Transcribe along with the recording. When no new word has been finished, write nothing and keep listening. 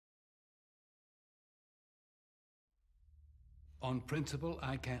On principle,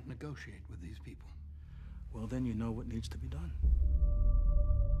 I can't negotiate with these people. Well, then you know what needs to be done.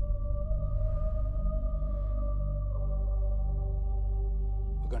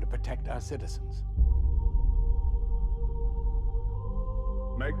 We're going to protect our citizens.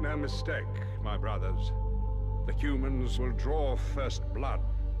 Make no mistake, my brothers. The humans will draw first blood.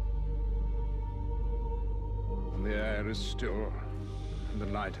 When the air is still and the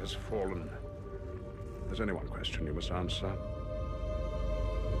night has fallen, there's only one question you must answer.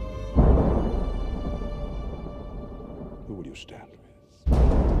 Who will you stand with?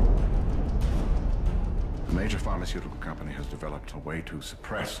 A major pharmaceutical company has developed a way to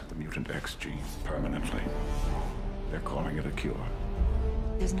suppress the mutant X gene permanently. They're calling it a cure.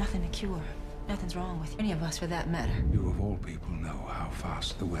 There's nothing to cure. Nothing's wrong with any of us, for that matter. You of all people know how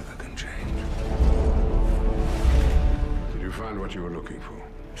fast the weather can change. Did you find what you were looking for?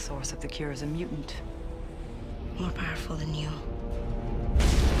 The source of the cure is a mutant. More powerful than you.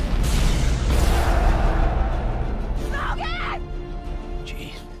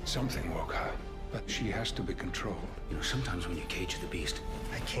 Gee, something woke her. But she has to be controlled. You know, sometimes when you cage the beast,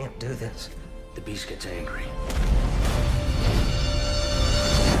 I can't do this. the beast gets angry.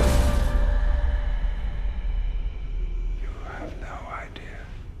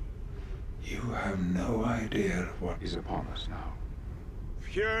 You have no idea what is upon us now.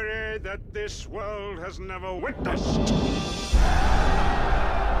 Fury that this world has never witnessed.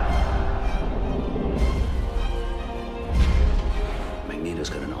 Magneto's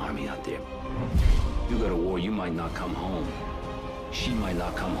got an army out there. You go to war, you might not come home. She might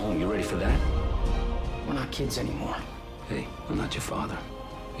not come home. You ready for that? We're not kids anymore. Hey, I'm not your father.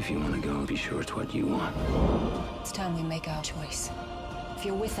 If you want to go, be sure it's what you want. It's time we make our choice. If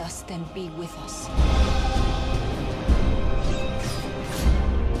you're with us, then be with us.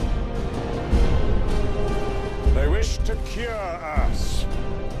 They wish to cure us.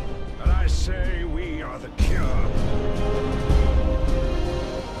 But I say we are the cure.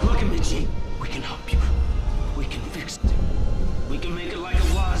 Look at me, G. We can help you. We can fix it.